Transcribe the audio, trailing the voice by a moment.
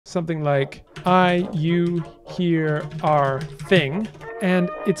something like I, you, here, are, thing. And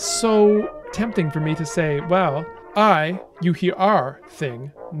it's so tempting for me to say, well, I, you, here, are,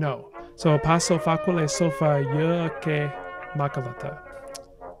 thing, no. So paso facule sofa ye ke makalata.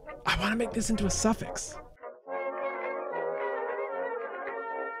 I want to make this into a suffix.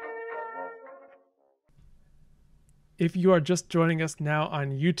 If you are just joining us now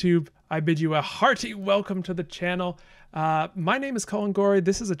on YouTube, I bid you a hearty welcome to the channel. My name is Conlang.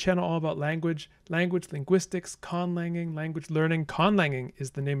 This is a channel all about language, linguistics, conlanging, language learning. Conlanging is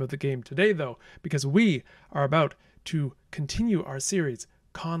the name of the game today, though, because we are about to continue our series,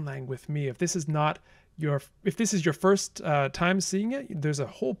 Conlang with me. If this is your first time seeing it, there's a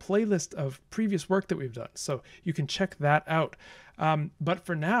whole playlist of previous work that we've done, so you can check that out. But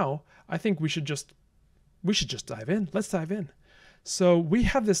for now, I think we should just dive in. Let's dive in. So we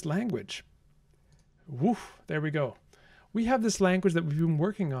have this language. Woof, there we go. We have this language that we've been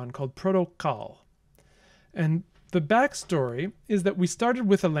working on called Proto-Qal. And the backstory is that we started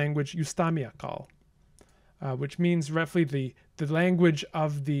with a language, Justamija Qal, which means roughly the language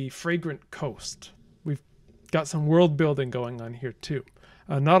of the fragrant coast. We've got some world building going on here too.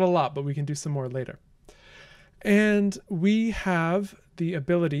 Not a lot, but we can do some more later. And we have the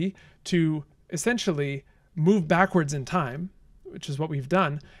ability to essentially move backwards in time, which is what we've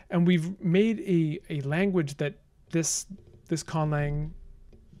done, and we've made a language that this Conlang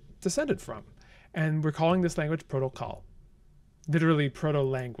descended from. And we're calling this language Proto-Qal. Literally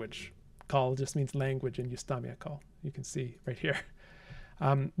proto-language. Qal just means language in Justamija Qal. You can see right here.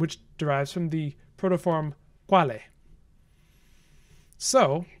 Which derives from the protoform quale.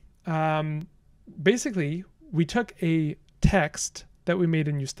 So, basically, we took a text that we made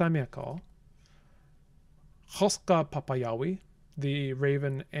in Justamija Qal, Hoska Papayawi, the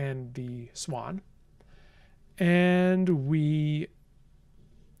raven and the swan, and we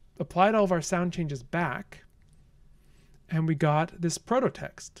applied all of our sound changes back, and we got this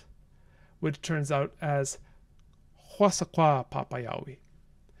proto-text, which turns out as Hwasakwa Papayawi.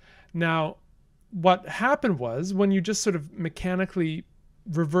 Now, what happened was, when you just sort of mechanically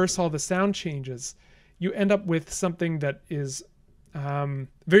reverse all the sound changes, you end up with something that is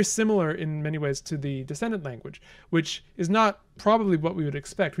very similar in many ways to the descendant language, which is not probably what we would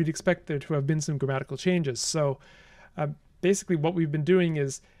expect. We'd expect there to have been some grammatical changes. So basically what we've been doing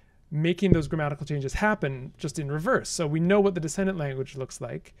is making those grammatical changes happen just in reverse. So we know what the descendant language looks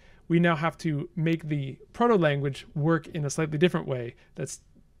like. We now have to make the proto-language work in a slightly different way that's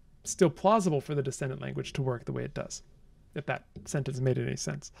still plausible for the descendant language to work the way it does, if that sentence made any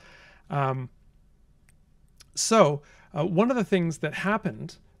sense. One of the things that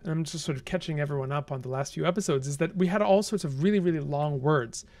happened, and I'm just sort of catching everyone up on the last few episodes, is that we had all sorts of really, really long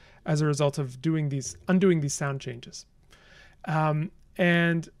words as a result of undoing these sound changes.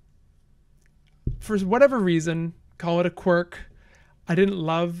 And for whatever reason, call it a quirk, I didn't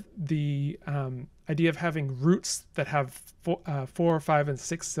love the idea of having roots that have 4, 5, and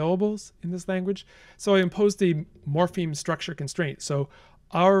 6 syllables in this language. So I imposed a morpheme structure constraint. So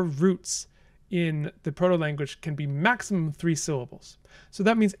our roots in the proto-language can be maximum 3 syllables. So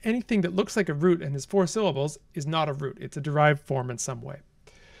that means anything that looks like a root and is 4 syllables is not a root. It's a derived form in some way.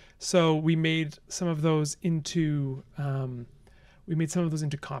 So we made some of those into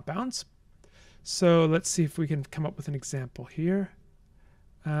compounds. So let's see if we can come up with an example here.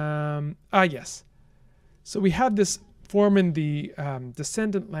 Yes. So we have this form in the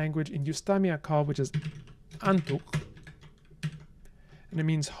descendant language in Justamija Qal, which is antuk, and it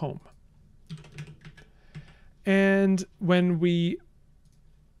means home. And when we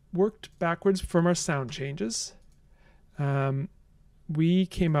worked backwards from our sound changes, we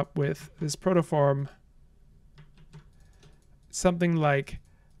came up with this protoform, something like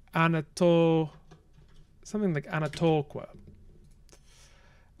Anatolqua.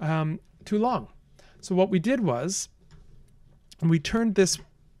 Too long. So what we did was we turned this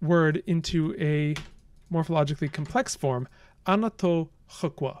word into a morphologically complex form,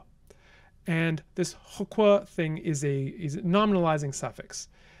 Anatolqua. And this hukwa thing is a nominalizing suffix.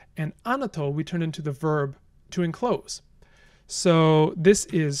 And anatol we turn into the verb to enclose. So this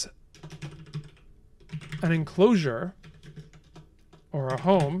is an enclosure or a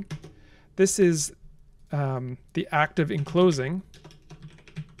home. This is the act of enclosing.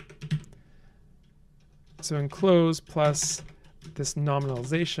 So enclose plus this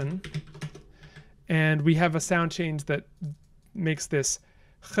nominalization. And we have a sound change that makes this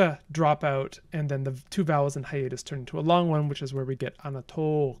ch drop out, and then the 2 vowels in hiatus turn into a long one, which is where we get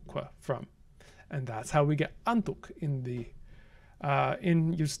Anatolqua from. And that's how we get antuk in the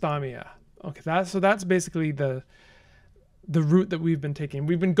in Justamija. Okay, so that's basically the route that we've been taking.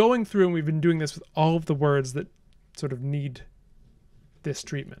 We've been going through and we've been doing this with all of the words that sort of need this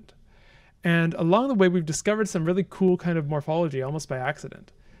treatment. And along the way, we've discovered some really cool kind of morphology almost by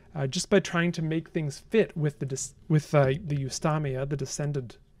accident, just by trying to make things fit with the Justamija,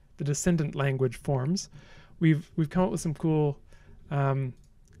 the descendant language forms. We've come up with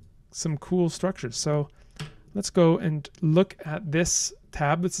some cool structures. So let's go and look at this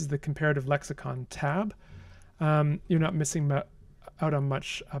tab. This is the comparative lexicon tab. You're not missing out on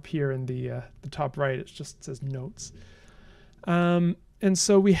much up here in the top right. It just says notes. And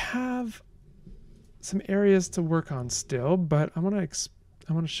so we have some areas to work on still, but I want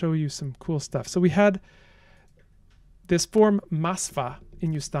to show you some cool stuff. So we had this form masva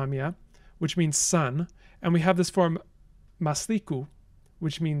in Justamija, which means sun, and we have this form masliku,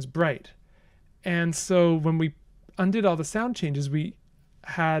 which means bright. And so when we undid all the sound changes, we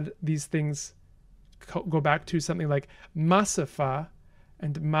had these things go back to something like masafa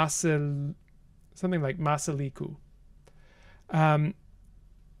and something like masaliku.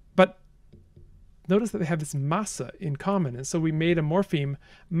 But notice that they have this masa in common, and so we made a morpheme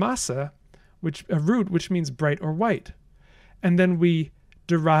masa, a root which means bright or white. And then we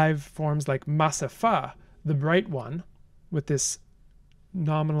derive forms like masafa, the bright one, with this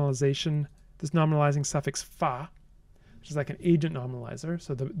nominalizing suffix fa, which is like an agent nominalizer.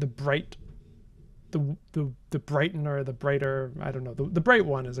 So the bright, the brightener, the brighter, I don't know, the bright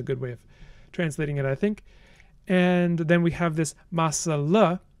one is a good way of translating it, I think. And then we have this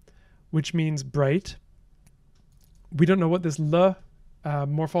masala, which means bright. We don't know what this la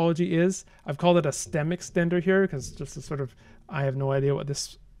morphology is. I've called it a stem extender here because just a sort of, I have no idea what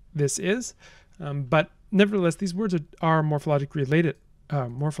this is. But nevertheless, these words are morphologically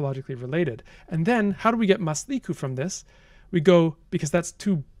related. And then how do we get masliku from this? We go, because that's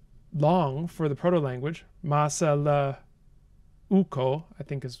too long for the proto-language, masala uko, I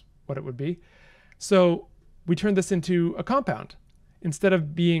think is what it would be. So we turn this into a compound. Instead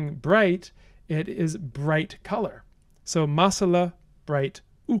of being bright, it is bright color. So masala, bright,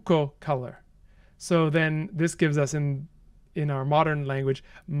 uko, color. So then this gives us in our modern language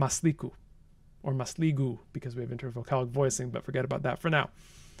masliku, or masligu, because we have intervocalic voicing, but forget about that for now.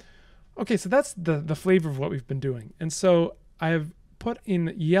 Okay, so that's the flavor of what we've been doing. And so I have put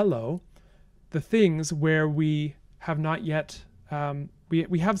in yellow the things where we have not yet,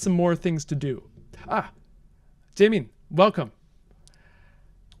 we have some more things to do. Jamin, welcome.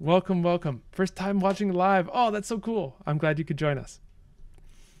 Welcome. First time watching live. Oh, that's so cool. I'm glad you could join us.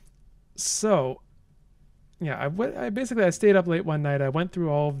 So, yeah, I stayed up late one night. I went through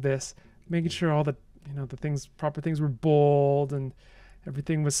all of this, making sure all the proper things were bold and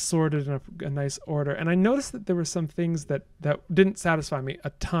everything was sorted in a nice order. And I noticed that there were some things that didn't satisfy me a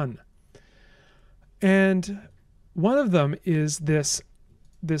ton. And one of them is this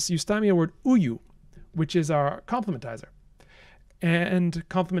Justamija word uyu, which is our complementizer. And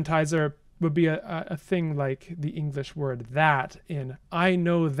complementizer would be a thing like the English word that in I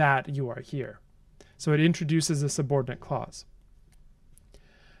know that you are here. So it introduces a subordinate clause.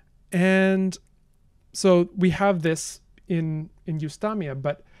 And so we have this in Justamija,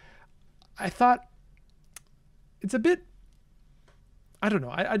 but I thought it's a bit, I don't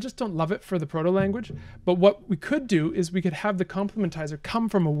know, I just don't love it for the proto-language. But what we could do is we could have the complementizer come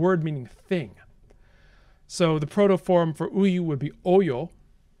from a word meaning thing. So the proto-form for uyu would be oyo.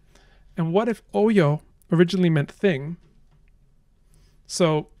 And what if oyo originally meant thing?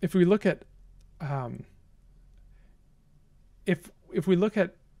 So if we look at if we look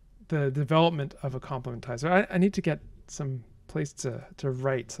at the development of a complementizer, I need to get some place to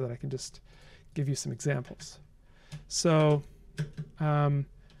write so that I can just give you some examples. So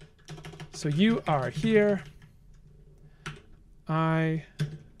so you are here. I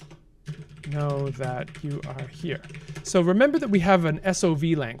know that you are here. So remember that we have an SOV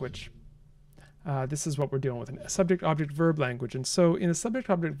language. This is what we're dealing with, a subject, object, verb language. And so in a subject,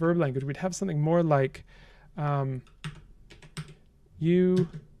 object, verb language, we'd have something more like you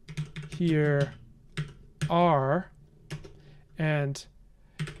here are, and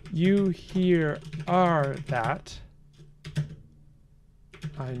you here are that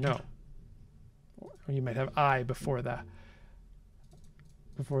I know. Or you might have I before that.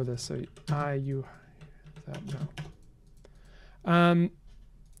 Before this, so I, you, that, no.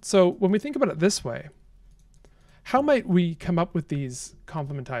 So when we think about it this way, how might we come up with these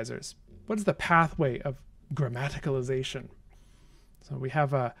complementizers? What is the pathway of grammaticalization? So we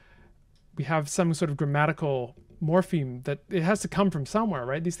have some sort of grammatical morpheme that it has to come from somewhere,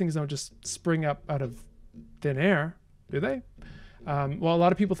 right? These things don't just spring up out of thin air, do they? Well, a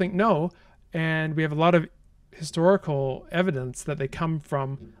lot of people think no, and we have a lot of historical evidence that they come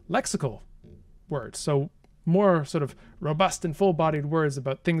from lexical words. So more sort of robust and full-bodied words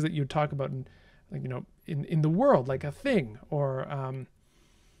about things that you talk about in, like, you know, in the world, like a thing, or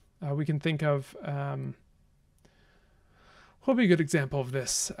we can think of what would be a good example of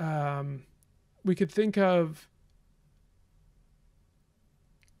this? We could think of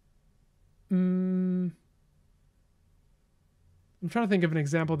I'm trying to think of an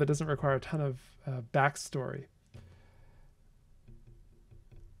example that doesn't require a ton of backstory.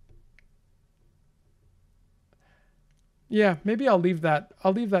 Yeah, maybe I'll leave that.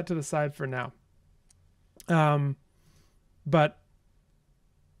 I'll leave that to the side for now. But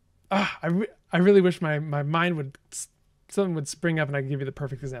I really wish my mind would, something would spring up and I could give you the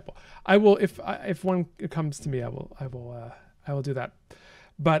perfect example. I will, if one comes to me, I will do that.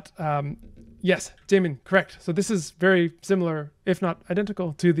 But yes, Damon, correct. So this is very similar, if not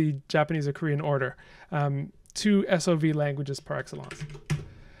identical, to the Japanese or Korean order, two SOV languages par excellence.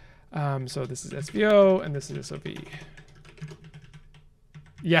 So this is SVO and this is SOV.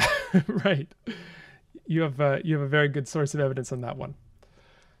 Yeah, right. You have a very good source of evidence on that one.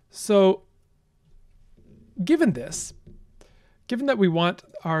 So given that we want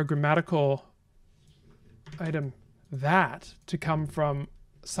our grammatical item that to come from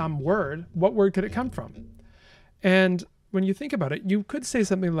some word, what word could it come from? And when you think about it, you could say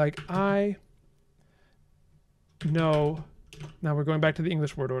something like, I know, now we're going back to the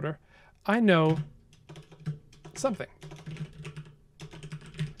English word order, I know something.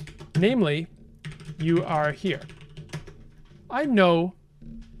 Namely, you are here. I know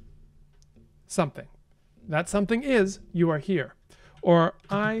something. That something is, you are here. Or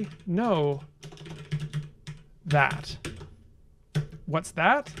I know that. What's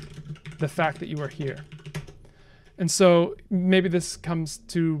that? The fact that you are here. And so maybe this comes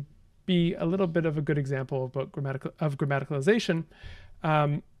to be a little bit of a good example about grammaticalization.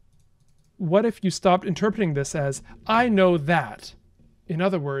 What if you stopped interpreting this as, I know that? In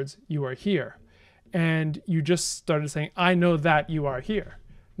other words, you are here. And you just started saying, I know that you are here.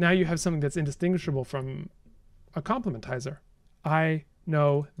 Now you have something that's indistinguishable from a complementizer. I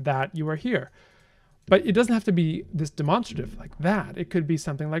know that you are here. But it doesn't have to be this demonstrative like that. It could be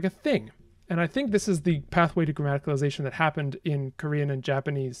something like a thing. And I think this is the pathway to grammaticalization that happened in Korean and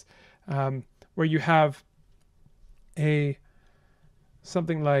Japanese, where you have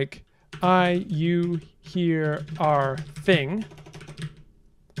something like I, you, here, are, thing.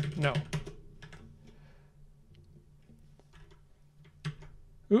 No.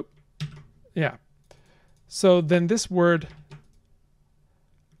 Oop. Yeah. So then this word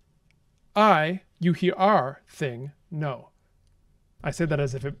I, you, here, are, thing, no. I say that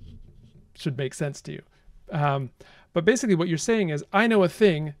as if it should make sense to you. But basically what you're saying is, I know a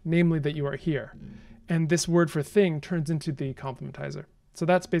thing, namely that you are here. And this word for thing turns into the complementizer. So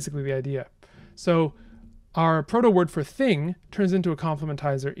that's basically the idea. So our proto word for thing turns into a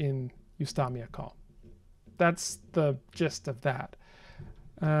complementizer in Justamija Qal. That's the gist of that.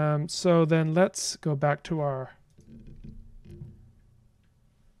 So then let's go back to our,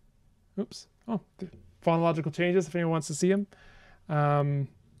 oops, oh, the phonological changes, if anyone wants to see them.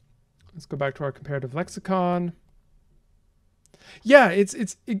 Let's go back to our comparative lexicon. Yeah,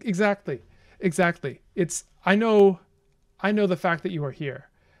 it's exactly. It's, I know the fact that you are here.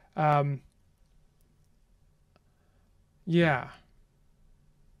 Yeah.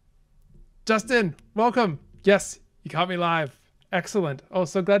 Justin, welcome. Yes, you caught me live. Excellent. Oh,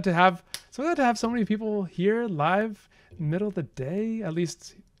 so glad to have so many people here live in the middle of the day, at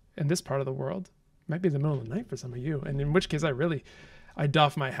least in this part of the world. Might be the middle of the night for some of you, and in which case I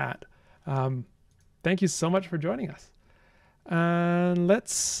doff my hat. Thank you so much for joining us.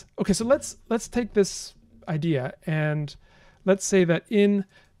 Let's take this idea and let's say that in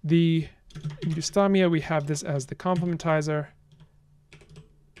Justamija we have this as the complementizer.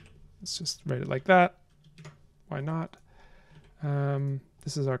 Let's just write it like that. Why not?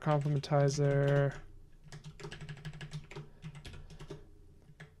 This is our complementizer.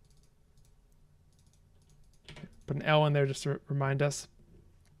 Put an L in there just to remind us.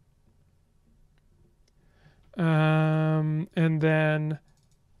 And then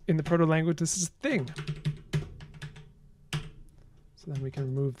in the proto-language, this is a thing. So then we can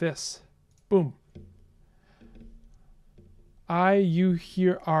remove this. Boom. I, you,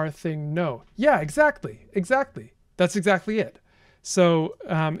 here, are, thing, no. Yeah, exactly. That's exactly it. So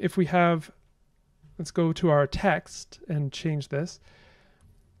if we have, let's go to our text and change this.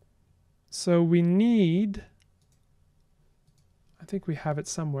 So we need, I think we have it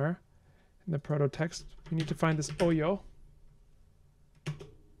somewhere in the proto text. We need to find this oyo.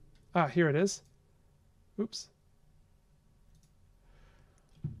 Ah, here it is. Oops.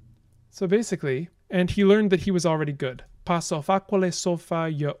 So basically, and he learned that he was already good. Pasofakwale sofa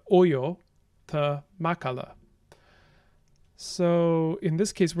ya oyo ta makala. So in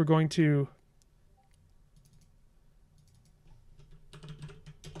this case, we're going to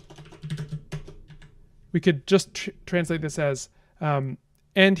we could just translate this as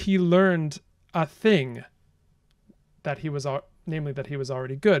and he learned a thing that he was, namely that he was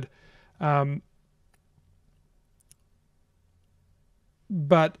already good.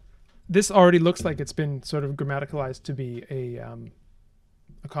 But this already looks like it's been sort of grammaticalized to be a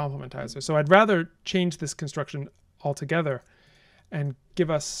complementizer. So I'd rather change this construction altogether and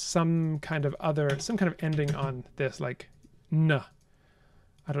give us some kind of ending on this, like n.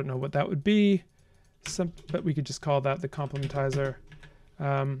 I don't know what that would be, but we could just call that the complementizer.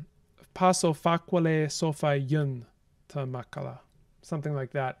 Paso faquale sofa yun ta makala, something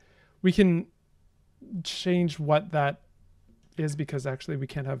like that. We can change what that is because actually we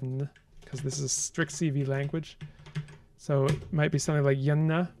can't have n because this is strict CV language. So it might be something like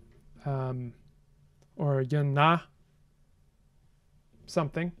yunna or yunna,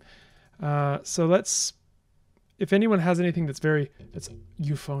 something. So let's, if anyone has anything that's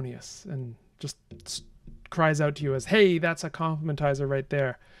euphonious and just cries out to you as, hey, that's a complementizer right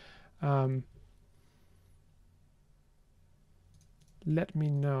there. Let me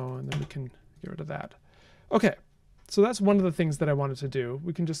know, and then we can get rid of that. Okay, so that's one of the things that I wanted to do.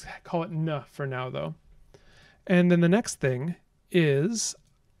 We can just call it n for now, though. And then the next thing is,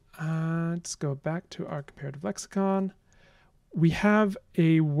 let's go back to our comparative lexicon. We have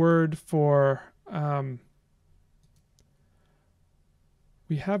a word for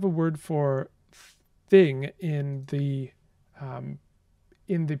thing in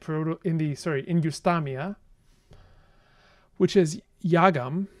Justamija, which is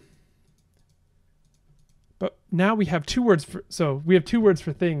yagam. But now we have two words for, so we have two words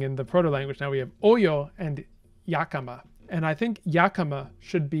for thing in the proto-language. Now we have oyo and yakama. And I think yakama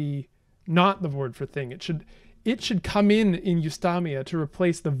should be not the word for thing. It should come in Justamija to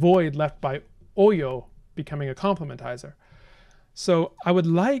replace the void left by oyo becoming a complementizer. So I would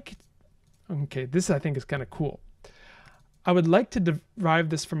like, okay, this I think is kind of cool. I would like to derive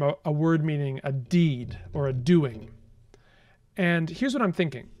this from a word meaning a deed or a doing. And here's what I'm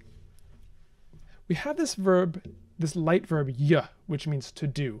thinking. We have this verb, this light verb y, which means to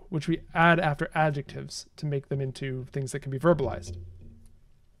do, which we add after adjectives to make them into things that can be verbalized.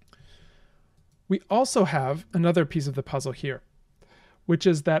 We also have another piece of the puzzle here, which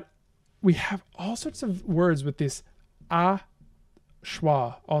is that we have all sorts of words with this a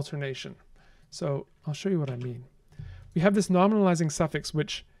schwa alternation. So I'll show you what I mean. We have this nominalizing suffix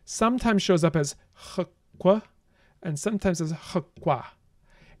which sometimes shows up as hkwa and sometimes as hkwa.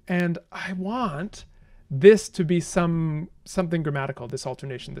 And I want this to be something grammatical, this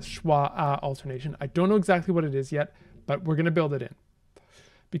alternation, this schwa-a alternation. I don't know exactly what it is yet, but we're going to build it in.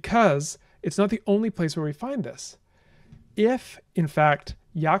 Because it's not the only place where we find this. If, in fact,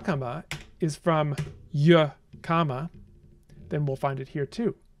 yakama is from y-kama, then we'll find it here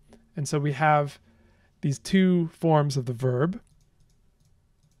too. And so we have these two forms of the verb.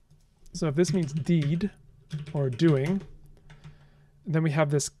 So if this means deed or doing, then we have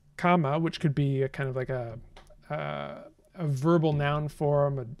this kama, which could be a kind of like a verbal noun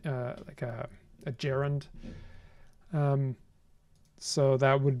form, like a gerund. So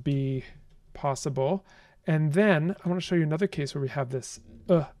that would be possible. And then I want to show you another case where we have this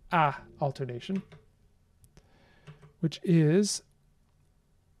a alternation, which is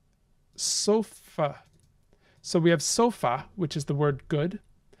sofa. So we have sofa, which is the word good.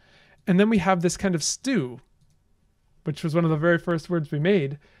 And then we have this kind of stew, which was one of the very first words we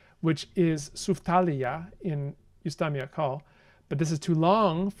made, which is suftalia in Justamija Qal. But this is too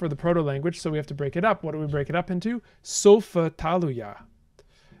long for the proto-language, so we have to break it up. What do we break it up into? Sofa taluya.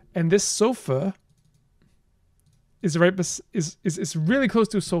 And this sofa is really close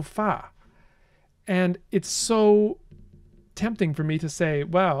to sofa. And it's so tempting for me to say,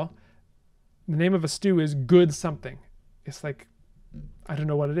 well, the name of a stew is good something. It's like, I don't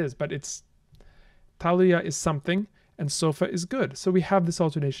know what it is, but it's taluya is something and sofa is good. So we have this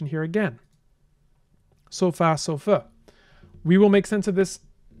alternation here again. Sofa, sofa. We will make sense of this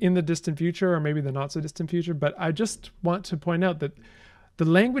in the distant future or maybe the not so distant future, but I just want to point out that the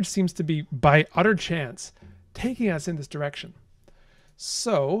language seems to be, by utter chance, taking us in this direction.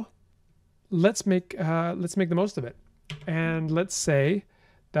 So let's make the most of it. And let's say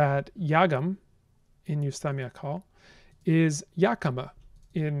that yagam in Justamija Qal is yakama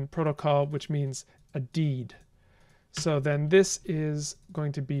in Proto-Qal, which means a deed. So then this is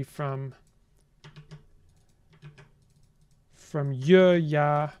going to be from from y,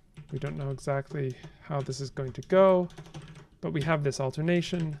 ya. We don't know exactly how this is going to go, but we have this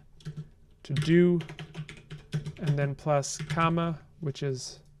alternation to do, and then plus comma, which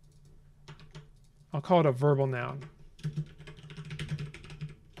is, I'll call it a verbal noun.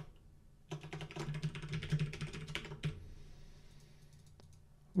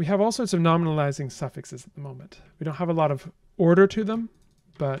 We have all sorts of nominalizing suffixes at the moment. We don't have a lot of order to them,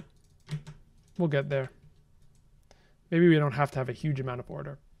 but we'll get there. Maybe we don't have to have a huge amount of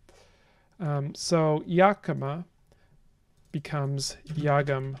order. So yakama becomes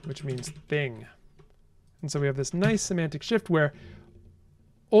yagam, which means thing. And so we have this nice semantic shift where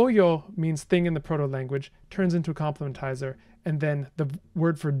oyo means thing in the proto-language, turns into a complementizer, and then the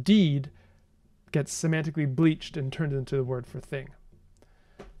word for deed gets semantically bleached and turned into the word for thing.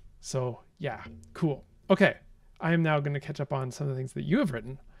 So yeah, cool. Okay, I am now going to catch up on some of the things that you have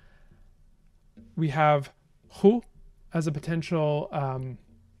written. We have hu as a potential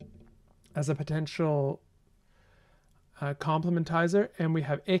complementizer, and we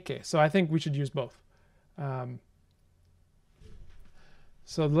have eke. So I think we should use both.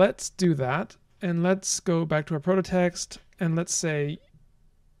 So let's do that, and let's go back to our proto-text, and let's say,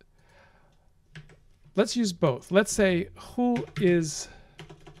 let's use both. Let's say hu is,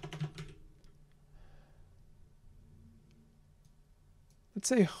 let's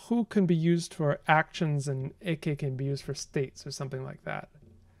say hu can be used for actions and eke can be used for states or something like that.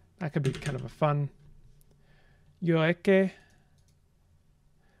 That could be kind of a fun. Yoeke,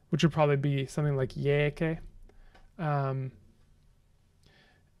 which would probably be something like yeeke.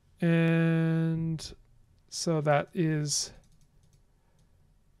 And so that is,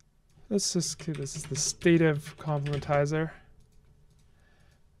 let's just, this is the stative complementizer.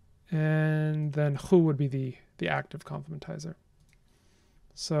 And then hu would be the active complementizer.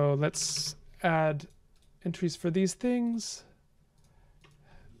 So let's add entries for these things.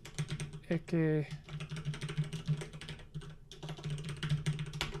 Eke.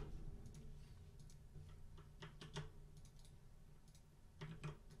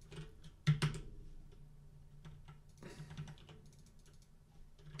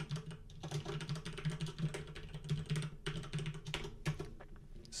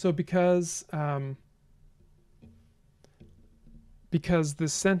 So because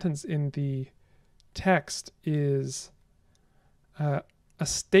this sentence in the text is a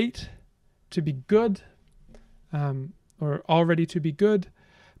state to be good, or already to be good,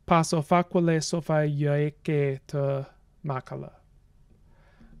 paso faquale sofa yoeke te makala.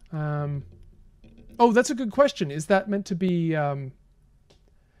 Oh, that's a good question. Is that meant to be a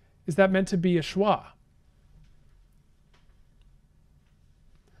schwa?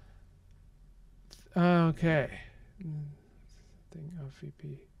 Okay. Thing of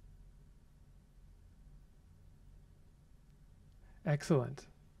VP. Excellent.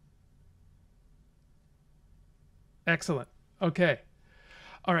 Excellent. Okay.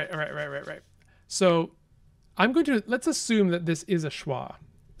 All right. So I'm going to, let's assume that this is a schwa.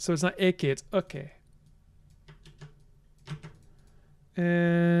 So it's not eke, it's okay.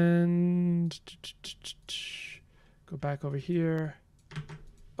 And go back over here.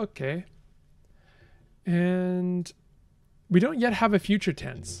 Okay. And we don't yet have a future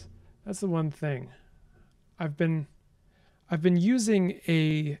tense. That's the one thing. I've been using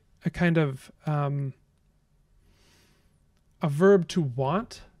a kind of a verb to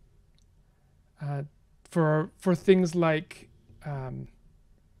want for things like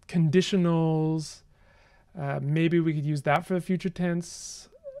conditionals. Maybe we could use that for the future tense,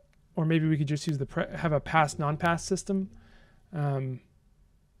 or maybe we could just use have a past non-past system.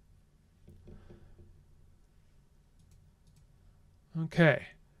 Okay,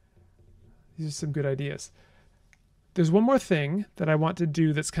 these are some good ideas. There's one more thing that I want to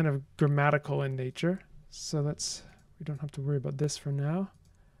do that's kind of grammatical in nature. So we don't have to worry about this for now.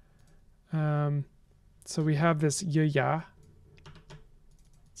 So we have this ya.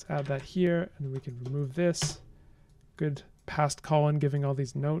 Let's add that here, and we can remove this. Good past colon giving all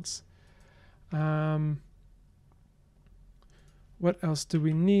these notes. What else do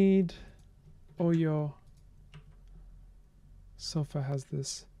we need? Oyo. Sofa has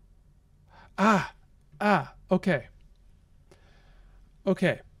this. Okay.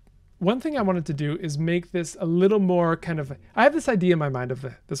 Okay. One thing I wanted to do is make this a little more kind of, I have this idea in my mind of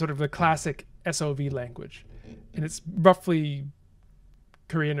the sort of the classic SOV language, and it's roughly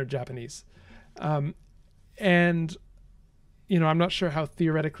Korean or Japanese. And, you know, I'm not sure how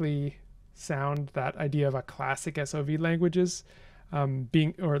theoretically sound that idea of a classic SOV language is,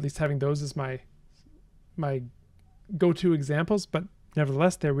 or at least having those as my go-to examples, but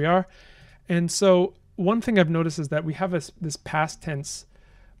nevertheless, there we are. And so one thing I've noticed is that we have this past tense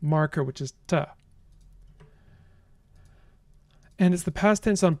marker, which is ta. And it's the past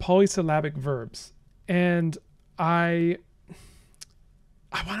tense on polysyllabic verbs. And I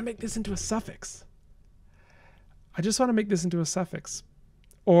want to make this into a suffix. I just want to make this into a suffix.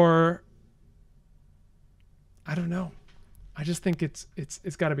 Or I don't know. I just think it's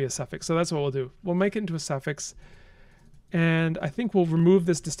got to be a suffix. So that's what we'll do. We'll make it into a suffix. And I think we'll remove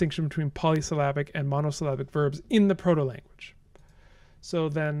this distinction between polysyllabic and monosyllabic verbs in the proto-language. So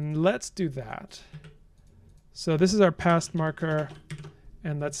then let's do that. So this is our past marker,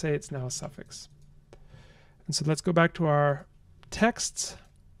 and let's say it's now a suffix. And so let's go back to our texts.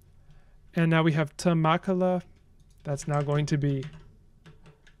 And now we have ta makala. That's now going to be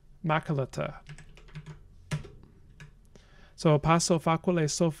makalata. So paso facule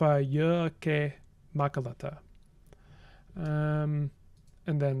sofa ye ke makalata. And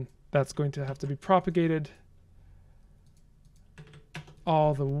then that's going to have to be propagated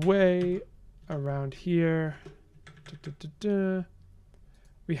all the way around here.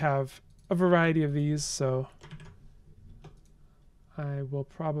 We have a variety of these, so I will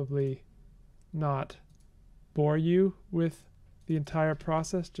probably not bore you with the entire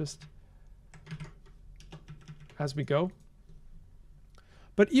process just as we go.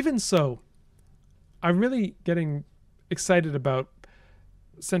 But even so, I'm really getting excited about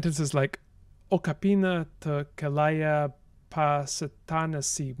sentences like okapina te kelaya pa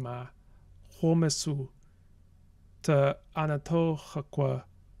setanasima homesu te anatohakwa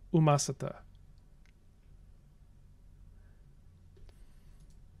umasata.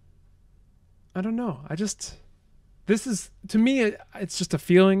 I don't know. This is, to me, it's just a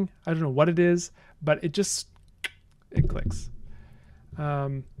feeling. I don't know what it is, but it clicks.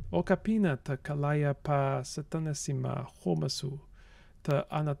 Okapina te kalaya pa satanasima homasu te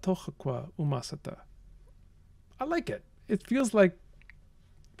anatohakwa umasata. I like it. It feels like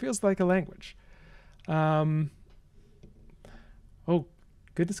a language. Oh,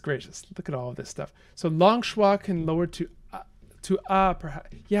 goodness gracious. Look at all of this stuff. So long schwa can lower to perhaps.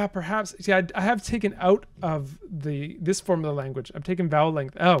 Yeah, perhaps. See, I have taken out of this form of the language. I've taken vowel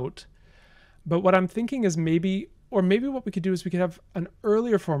length out. But what I'm thinking is maybe what we could do is we could have an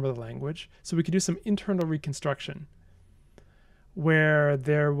earlier form of the language. So we could do some internal reconstruction where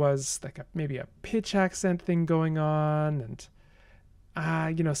there was like maybe a pitch accent thing going on and,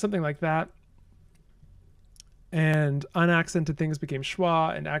 something like that. And unaccented things became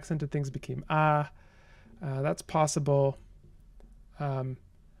schwa and accented things became ah. That's possible.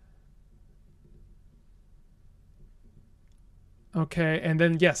 Okay, and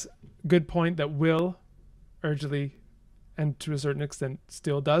then yes, good point that will urgently and to a certain extent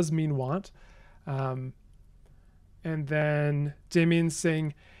still does mean want. And then Jamin's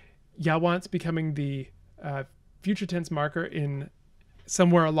saying yawant's becoming the future tense marker in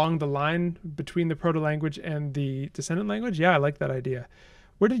somewhere along the line between the proto-language and the descendant language. Yeah, I like that idea.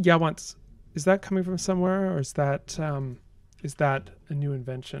 Where did yawant's, is that coming from somewhere, or is that a new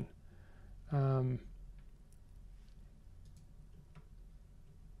invention? Do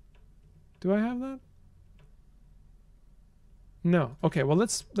I have that? No. Okay, well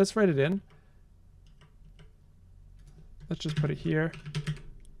let's write it in. Let's just put it here.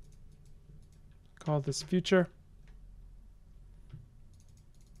 Call this future.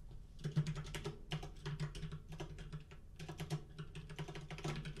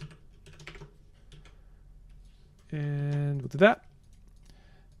 And we'll do that.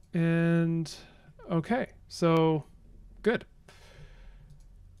 And okay, so good.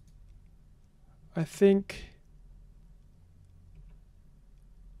 I think,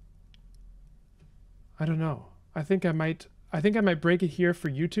 I don't know. I think I might break it here for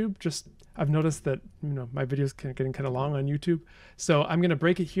YouTube. Just, I've noticed that, my videos are getting kind of long on YouTube. So I'm going to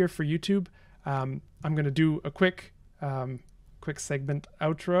break it here for YouTube. I'm going to do a quick segment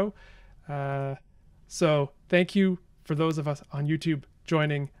outro. So thank you for those of us on YouTube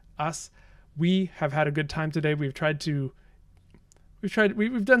joining us. We have had a good time today. We've done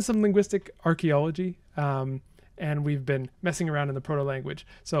some linguistic archaeology, and we've been messing around in the proto-language.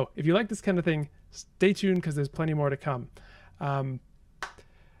 So if you like this kind of thing, stay tuned because there's plenty more to come. The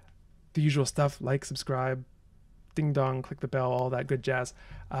usual stuff, like, subscribe, ding dong, click the bell, all that good jazz.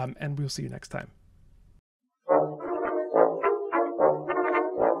 And we'll see you next time.